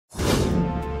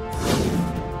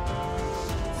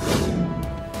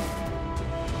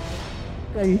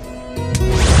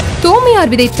தோமையார்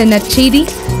விதைத்த நற்செய்தி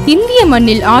இந்திய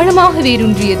மண்ணில் ஆழமாக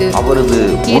வேரூன்றியது. அவரது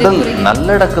உடல்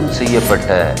நல்லடக்கம் செய்யப்பட்ட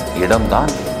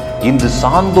இடம்தான் இன்று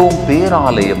சாந்தோம்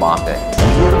பேராலயமாக.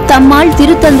 தம்மால்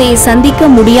திருத்தந்தையை சந்திக்க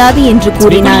முடியாது என்று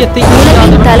கூறினார்.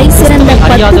 உலகின் தலை சிறந்த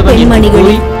 10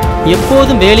 பெண்மணிகளில்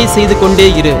எப்போதும் வேலை செய்து கொண்டே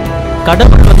இரு,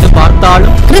 கடவுள் வந்து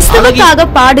பார்த்தாலும் கிறிஸ்துவுக்காக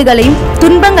பாடுகளையும்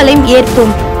துன்பங்களையும்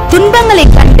ஏற்போம். துன்பங்களை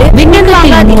கண்டு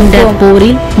விண்ணகத்தில்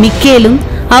போரில் மிக்கேலும்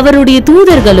அவருடைய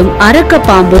தூதர்களும் அரக்க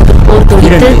பாம்பு போர்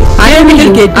தொடுத்து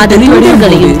அழமையும் அதன்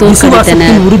தூதர்களையும்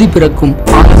தோற்கடித்தனர். உறுதி பிறக்கும்.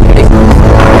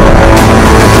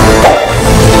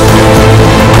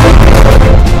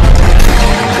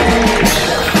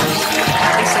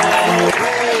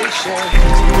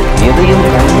 எதையும்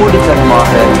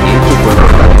கண்மூடித்தனமாக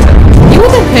ஏற்றுக்கொள்கிறார்கள்.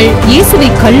 யூதர்கள் இயேசுவை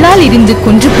கல்லால் எறிந்து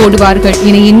கொன்று போடுவார்கள்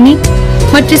என எண்ணி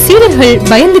மற்ற சீடர்கள்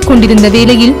பயந்து கொண்டிருந்த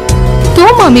வேளையில்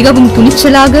தோமா மிகவும்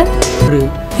துணிச்சலாக,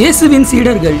 இயேசுவின்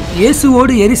சீடர்கள்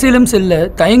இயேசுவோடு எருசலேம் செல்ல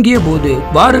தயங்கிய போது,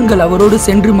 வாருங்கள் அவரோடு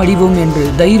சென்று மடிவோம் என்று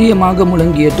தைரியமாக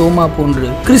முழங்கிய தோமா போன்று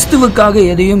கிறிஸ்துவுக்காக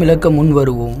எதையும் இழக்க முன்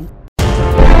வருவோம்.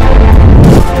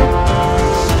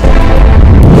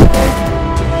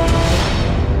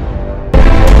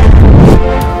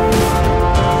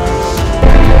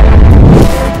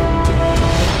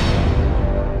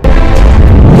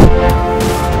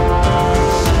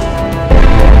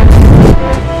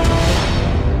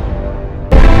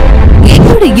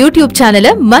 யூடியூப் சேனலை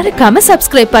மறக்காம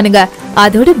சப்ஸ்கிரைப் பண்ணுங்க.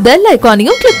 அதோட பெல்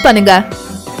ஐகானையும் கிளிக் பண்ணுங்க.